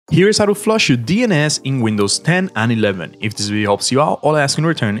Here's how to flush your DNS in Windows 10 and 11. If this video helps you out, all I ask in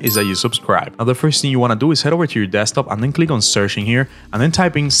return is that you subscribe. Now the first thing you want to do is head over to your desktop and then click on searching here and then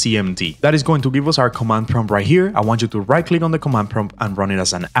type in CMD. That is going to give us our command prompt right here. I want you to right click on the command prompt and run it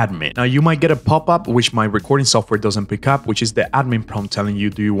as an admin. Now you might get a pop-up which my recording software doesn't pick up, which is the admin prompt telling you,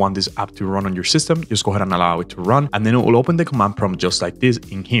 do you want this app to run on your system? Just go ahead and allow it to run, and then it will open the command prompt just like this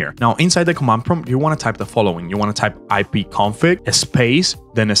in here. Now inside the command prompt, you want to type the following. You want to type ipconfig, a space,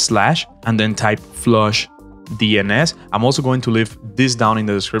 then a slash, and then type flush DNS. I'm also going to leave this down in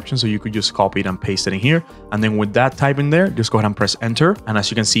the description so you could just copy it and paste it in here. And then with that type in there, just go ahead and press enter. And as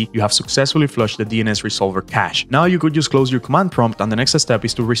you can see, you have successfully flushed the DNS resolver cache. Now you could just close your command prompt, and the next step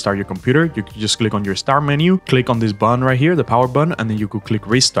is to restart your computer. You could just click on your start menu, click on this button right here, the power button, and then you could click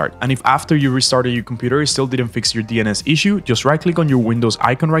restart. And if after you restarted your computer, it still didn't fix your DNS issue, just right click on your Windows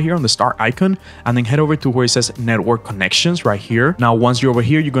icon right here on the start icon, and then head over to where it says network connections right here. Now once you're over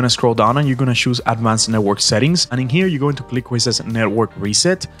here, you're going to scroll down and you're going to choose advanced network settings. And in here, you're going to click where it says network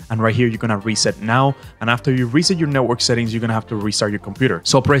reset, and right here you're going to reset now. And after you reset your network settings, you're going to have to restart your computer.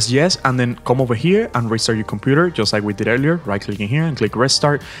 So press yes, and then come over here and restart your computer just like we did earlier. Right click in here and click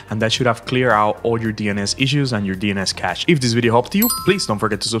restart, and that should have cleared out all your DNS issues and your DNS cache. If this video helped you, please don't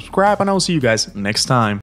forget to subscribe, and I will see you guys next time.